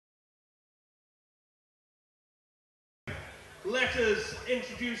let us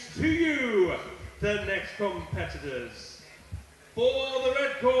introduce to you the next competitors. For the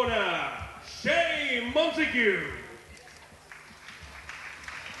red corner, Shay Montague.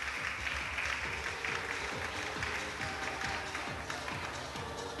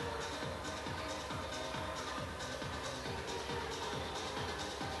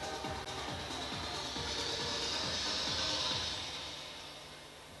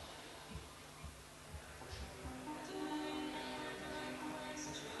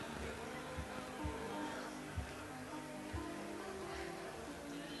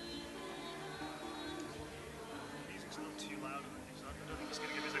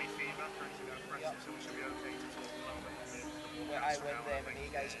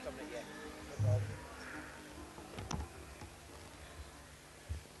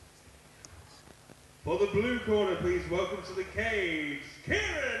 For the blue corner, please welcome to the cage,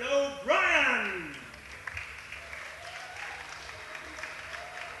 Kieran Obrien.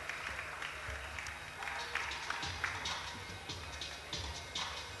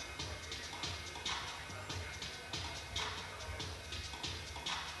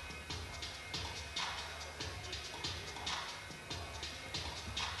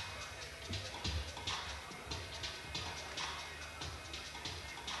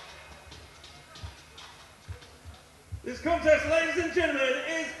 This contest, ladies and gentlemen,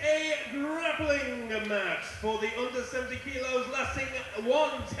 is a grappling match for the under 70 kilos lasting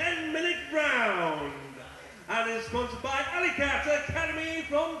one 10-minute round and is sponsored by Alicat Academy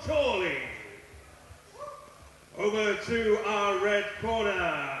from Chorley. Over to our red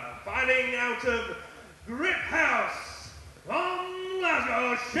corner, fighting out of Grip House from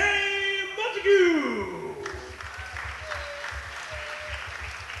Glasgow, Shay Montague.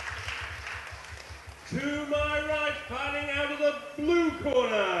 To my right, fighting out of the blue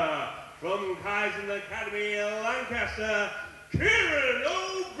corner, from Kaizen Academy, Lancaster, Kieran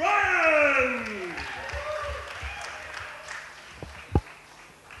Obrien!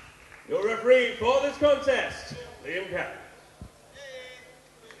 Your referee for this contest, Liam Capp.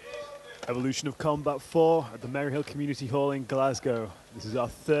 Evolution of Combat 4 at the Maryhill Community Hall in Glasgow. This is our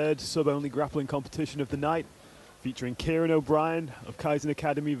third sub-only grappling competition of the night, featuring Kieran Obrien of Kaizen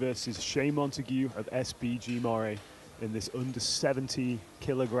Academy versus Shay Montague of SBG Moray in this under 70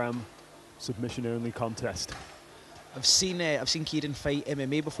 kilogram submission only contest. I've seen Kieran fight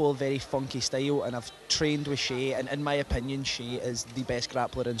MMA before, very funky style, and I've trained with Shay, and in my opinion Shay is the best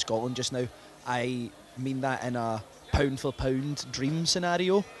grappler in Scotland just now. I mean that in a pound for pound dream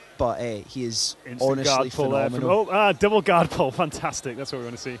scenario, but he is honestly phenomenal. Double guard pull, fantastic, that's what we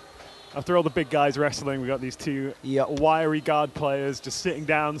want to see. After all the big guys wrestling, we got these two wiry guard players just sitting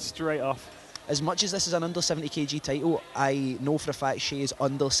down straight off. As much as this is an under 70 kg title, I know for a fact Shay is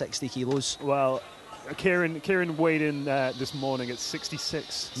under 60 kilos. Well, Kieran weighed in this morning at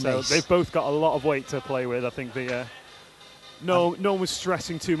 66, so nice. They've both got a lot of weight to play with. I think no one was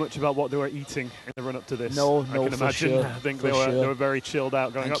stressing too much about what they were eating in the run-up to this. No, I can imagine. Sure. I think they were very chilled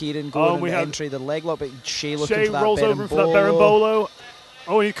out going and up. Kieran going in the entry, the leg lock, but Shay looking for that rolls over for that berimbolo.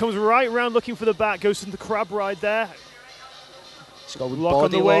 Oh, and he comes right around looking for the back, goes to the crab ride there. He's got lock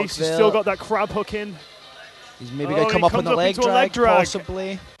on the waist, he's still got that crab hook in. He's maybe going to come up on the leg drag,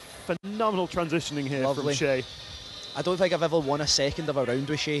 possibly. Phenomenal transitioning here Lovely. from Shay. I don't think I've ever won a second of a round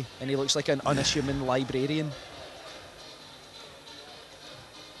with Shay, and he looks like an unassuming librarian.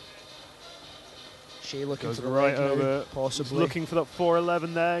 Shay looking Goes for the right leg over, now, possibly. He's looking for that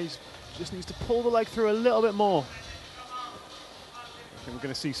 411 there. He just needs to pull the leg through a little bit more. I think we're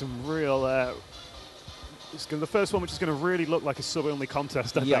going to see some real... the first one which is going to really look like a sub-only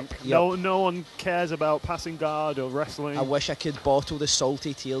contest, I think. Yep. No one cares about passing guard or wrestling. I wish I could bottle the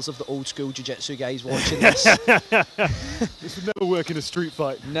salty tears of the old school jiu-jitsu guys watching this. This would never work in a street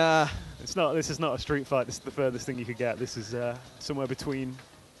fight. Nah. This is not a street fight. This is the furthest thing you could get. This is somewhere between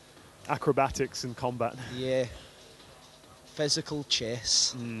acrobatics and combat. Yeah. Physical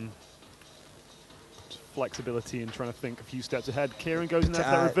chess. Flexibility and trying to think a few steps ahead. Kieran goes in there for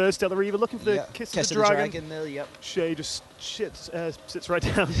that reverse Del Riva, looking for the kiss of the dragon. There, yep. Shay just sits right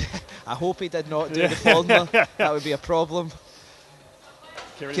down. I hope he did not do the corner. That would be a problem.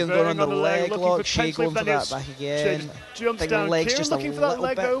 Kieran going on the leg lock. Shay going for that back again. Jumps down. The leg's Kieran just a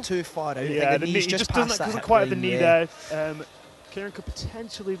little bit too far out. Yeah, the knee just doesn't quite have the knee there. Kieran could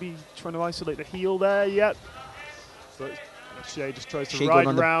potentially be trying to isolate the heel there. Yep. But Shay just tries to ride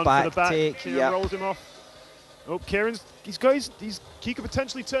around for the back. Kieran rolls him off. Oh, he could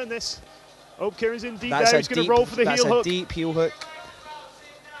potentially turn this. Oh, Kieran's in deep there. He's going to roll for the heel hook. That's a deep heel hook.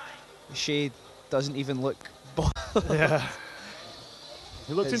 Shay doesn't even look. Yeah.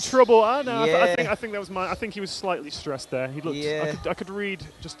 He looked in trouble. No, I think that was I think he was slightly stressed there. He looked. Yeah. I could read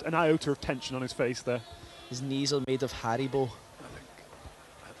just an iota of tension on his face there. His knees are made of Haribo.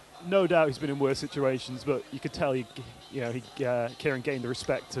 No doubt he's been in worse situations, but you could tell Kieran gained the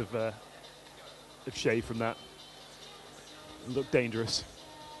respect of Shay from that. It looked dangerous.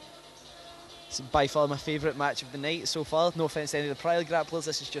 It's by far my favourite match of the night so far. No offence to any of the prior grapplers,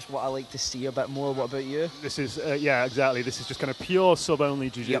 this is just what I like to see a bit more. What about you? This is, yeah, exactly. This is just kind of pure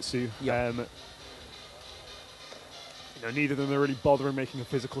sub-only jiu-jitsu. Yep. Neither of them are really bothering making a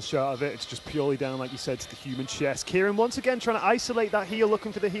physical shot of it. It's just purely down, like you said, to the human chest. Kieran once again trying to isolate that heel,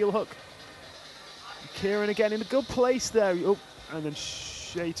 looking for the heel hook. Kieran again in a good place there. Oh, and then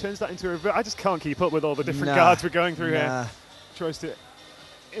Shay turns that into a reverse. I just can't keep up with all the different guards we're going through here. Tries to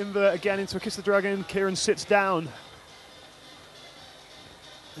invert again into a kiss the dragon. Kieran sits down.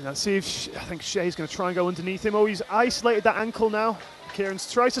 And let's see if I think Shay's going to try and go underneath him. Oh, he's isolated that ankle now. Kieran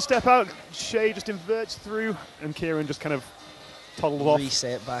tries to step out. Shay just inverts through, and Kieran just kind of toddles off.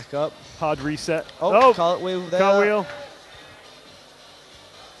 Reset back up. Hard reset. Oh, cartwheel there. Cartwheel.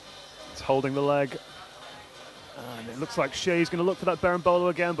 It's holding the leg. And it looks like Shay's going to look for that Berimbolo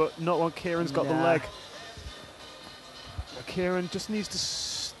again, but not when Kieran's got the leg. Now Kieran just needs to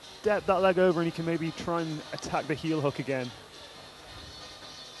step that leg over, and he can maybe try and attack the heel hook again.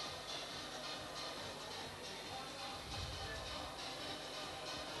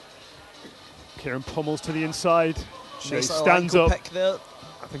 Kieran pummels to the inside. Shay stands up. I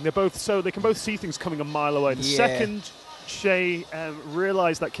think they're both they can both see things coming a mile away. The second Shay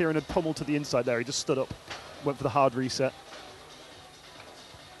realised that Kieran had pummeled to the inside there, he just stood up, went for the hard reset.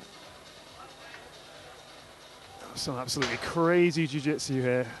 Some absolutely crazy jiu-jitsu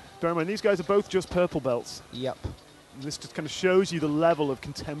here. Bear in mind, these guys are both just purple belts. Yep. And this just kind of shows you the level of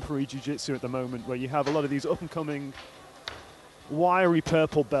contemporary jiu-jitsu at the moment, where you have a lot of these up-and-coming wiry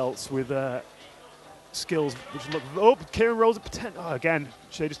purple belts with skills which look. Oh, Kieran rolls a again.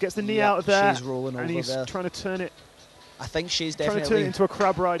 Shay just gets the knee out of there. Shay's rolling over and he's there. Trying to turn it. I think Shay's definitely trying to turn it into a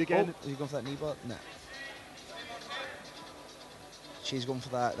crab ride again. Oh, is he going for that knee block? No. Shay's going for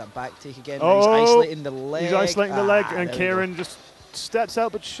that back take again. Oh, he's isolating the leg. He's isolating the leg, and Kieran just steps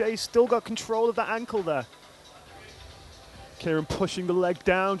out, but Shay's still got control of that ankle there. Kieran pushing the leg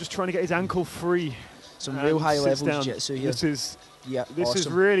down, just trying to get his ankle free. Some real high level jiu-jitsu here. This is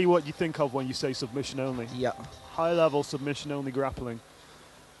really what you think of when you say submission only. Yeah. High level submission only grappling.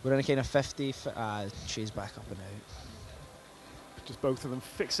 We're in a kind of 50. Shay's back up and out. Just both of them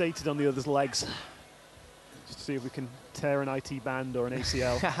fixated on the other's legs. Just to see if we can tear an IT band or an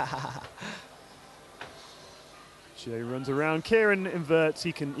ACL. Shay runs around. Kieran inverts.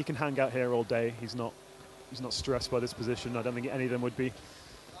 He can hang out here all day. He's not stressed by this position. I don't think any of them would be.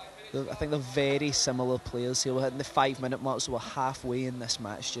 I think they're very similar players here. We're hitting the 5-minute mark, so we're halfway in this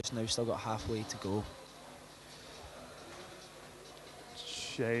match just now. Still got halfway to go.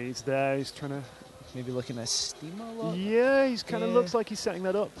 Shay's there. He's trying to maybe looking at steamer a lot. Yeah, he's kind of looks like he's setting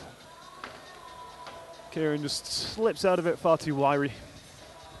that up. Kieran just slips out of it far too wiry.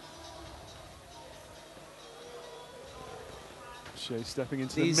 Shay stepping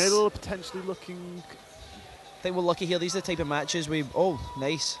into the middle, potentially looking. I think we're lucky here. These are the type of matches we. Oh,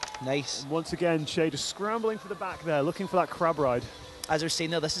 nice. And once again, Shay just scrambling for the back there, looking for that crab ride. As I was saying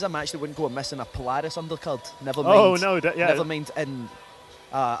there, this is a match that wouldn't go amiss in a Polaris undercard. Never mind. Never mind in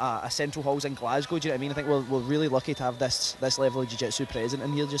a Central Halls in Glasgow. Do you know what I mean? I think we're really lucky to have this level of jiu-jitsu present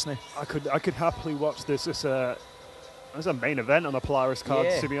in here just now. I could happily watch this as a main event on a Polaris card.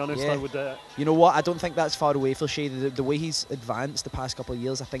 To be honest, I would. You know what? I don't think that's far away for Shay. The way he's advanced the past couple of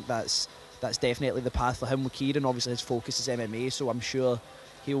years, I think that's definitely the path for him. With Kieran, obviously his focus is MMA, so I'm sure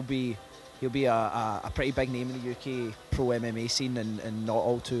he'll be a pretty big name in the UK pro MMA scene and not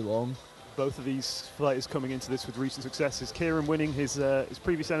all too long. Both of these fighters coming into this with recent successes. Kieran winning his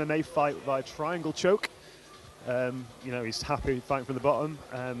previous MMA fight by triangle choke. He's happy fighting from the bottom.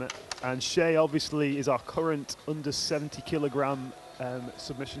 And Shay obviously is our current under 70 kilogram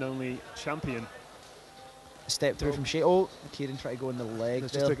submission only champion. Step through from Shay. Oh, Kieran trying to go in the leg.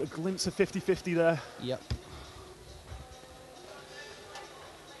 There's just a glimpse of 50-50 there. Yep.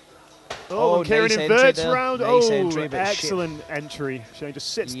 Oh, Kieran nice inverts round. Nice entry, excellent entry. Shay just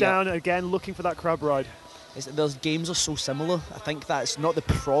sits down again, looking for that crab ride. Those games are so similar. I think that's not the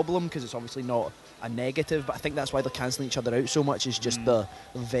problem, because it's obviously not a negative, but I think that's why they're cancelling each other out so much, is just the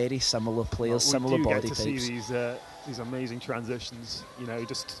very similar players, similar body types. We do get to see these amazing transitions.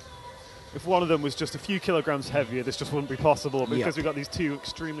 If one of them was just a few kilograms heavier, this just wouldn't be possible. Because we've got these two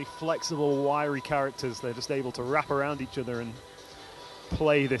extremely flexible, wiry characters, they're just able to wrap around each other and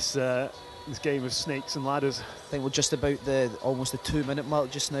play this this game of snakes and ladders. I think we're just about almost the 2-minute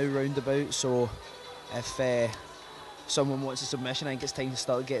mark just now, roundabout. So if someone wants a submission, I think it's time to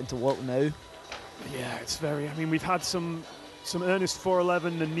start getting to work now. Yeah, it's very. I mean, we've had some earnest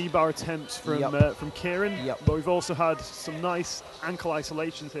 411 and knee bar attempts from Kieran, but we've also had some nice ankle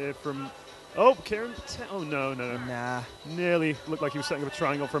isolations here from. Oh, Kieran! Oh no. Nah. Nearly looked like he was setting up a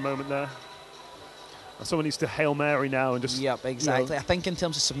triangle for a moment there. Someone needs to Hail Mary now and just. Yep, exactly. You know, I think in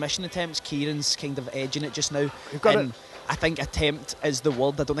terms of submission attempts, Kieran's kind of edging it just now. I think attempt is the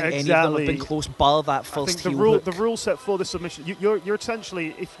word. I don't think any of them have been close, bar that first heel hook. The rule set for the submission, you're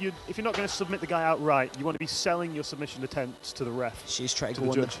essentially, if you're not going to submit the guy outright, you want to be selling your submission attempts to the ref. She's trying to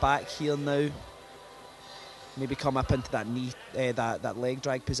go on the back heel now. Maybe come up into that knee, that leg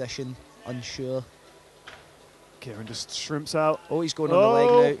drag position. Unsure. Kieran just shrimps out. Oh, he's going on the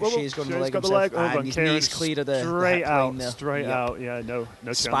leg now. She's going on the leg himself. And his knees clear of the straight out. There. Straight out. Yeah, no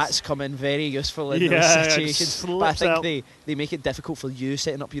chance. Spats come in very useful in those situations. But I think they make it difficult for you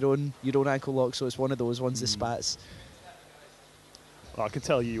setting up your own ankle lock. So it's one of those ones. The spats. Well, I can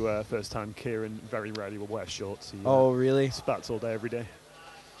tell you, first time Kieran very rarely will wear shorts. He, really? Spats all day, every day.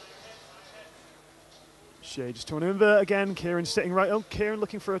 Shay just trying to invert again. Kieran sitting right. Oh, Kieran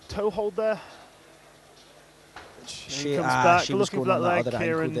looking for a toe hold there. Shay comes back, looking for that leg.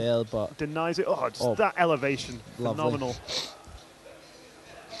 Kieran there, but denies it. Just that elevation. Lovely. Phenomenal.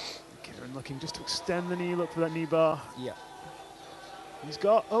 Kieran looking just to extend the knee, look for that knee bar. Yeah. He's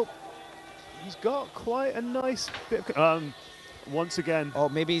got quite a nice bit of, once again.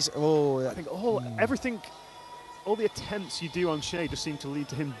 Maybe he's, I think everything, all the attempts you do on Shay just seem to lead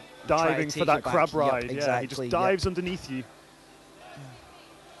to him diving for that crab ride. Yep, exactly. He just dives underneath you.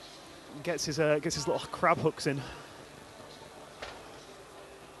 Gets his little crab hooks in.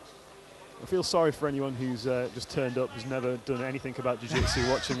 I feel sorry for anyone who's just turned up, who's never done anything about jiu-jitsu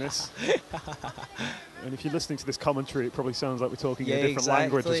watching this. And if you're listening to this commentary, it probably sounds like we're talking in a different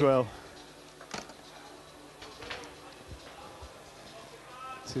language as well.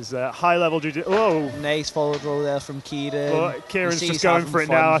 This is high-level jiu-jitsu. Oh! Nice forward roll there from Kieran. Well, Kieran's just going for it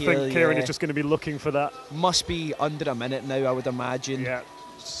now. I think Kieran is just going to be looking for that. Must be under a minute now, I would imagine. Yeah.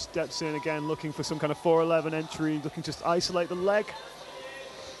 Steps in again, looking for some kind of 411 entry, looking just to isolate the leg.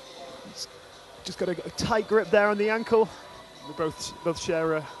 Just got a tight grip there on the ankle. We both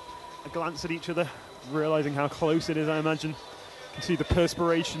share a glance at each other, realizing how close it is. I imagine you can see the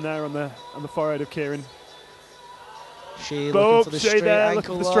perspiration there on the forehead of Kieran. Shay looking for the straight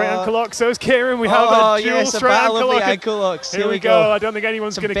ankle lock. So is Kieran. We have a dual straight ankle lock. Here we go. I don't think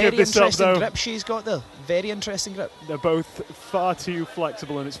anyone's going to give this up, though. Very interesting grip she's got there. Very interesting grip. They're both far too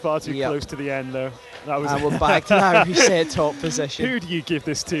flexible, and it's far too close to the end, though. And we're back to that reset top position. Who do you give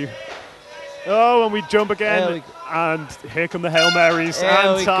this to? Oh, and we jump again, and here come the Hail Marys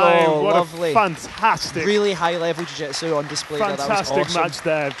and time. What Lovely. A fantastic, really high-level jiu-jitsu on display. Fantastic that was awesome. match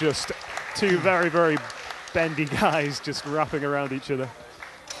there. Just two very, very bendy guys just wrapping around each other.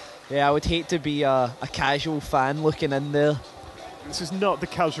 Yeah, I would hate to be a casual fan looking in there. This is not the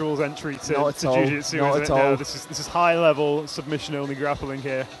casuals entry to jiu-jitsu, not is at it? all. No, this is high-level submission-only grappling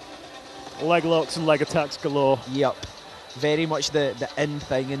here. Leg locks and leg attacks galore. Yep. Very much the in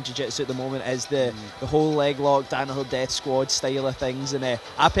thing in jiu-jitsu at the moment is the whole leg lock, Danaher Death Squad style of things, and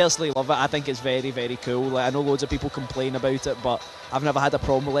I personally love it. I think it's very, very cool. Like, I know loads of people complain about it, but I've never had a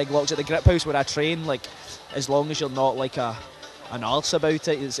problem with leg locks at the grip house where I train. Like, as long as you're not like an arse about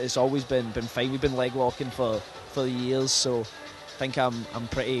it, it's always been fine. We've been leg locking for years, so I think I'm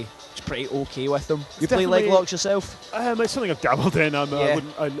pretty okay with them. You play leg locks yourself? It's something I've dabbled in.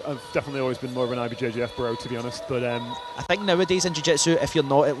 I've definitely always been more of an IBJJF bro, to be honest. But I think nowadays in jiu-jitsu, if you're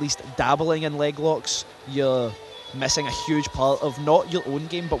not at least dabbling in leg locks, you're missing a huge part of not your own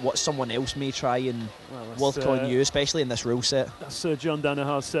game, but what someone else may try and work on you, especially in this rule set. As Sir John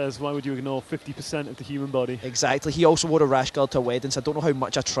Danaher says, why would you ignore 50% of the human body? Exactly. He also wore a rash guard to a wedding, so I don't know how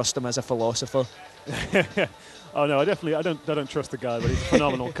much I trust him as a philosopher. Oh no, I don't trust the guy, but he's a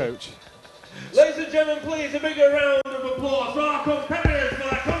phenomenal coach. Ladies and gentlemen, please a bigger round of applause for our competitors for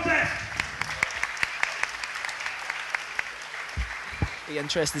that contest. Be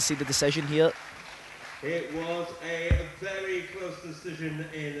interested to see the decision here. It was a very close decision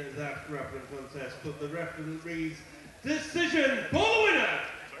in that grappling contest, but the referee's decision for the winner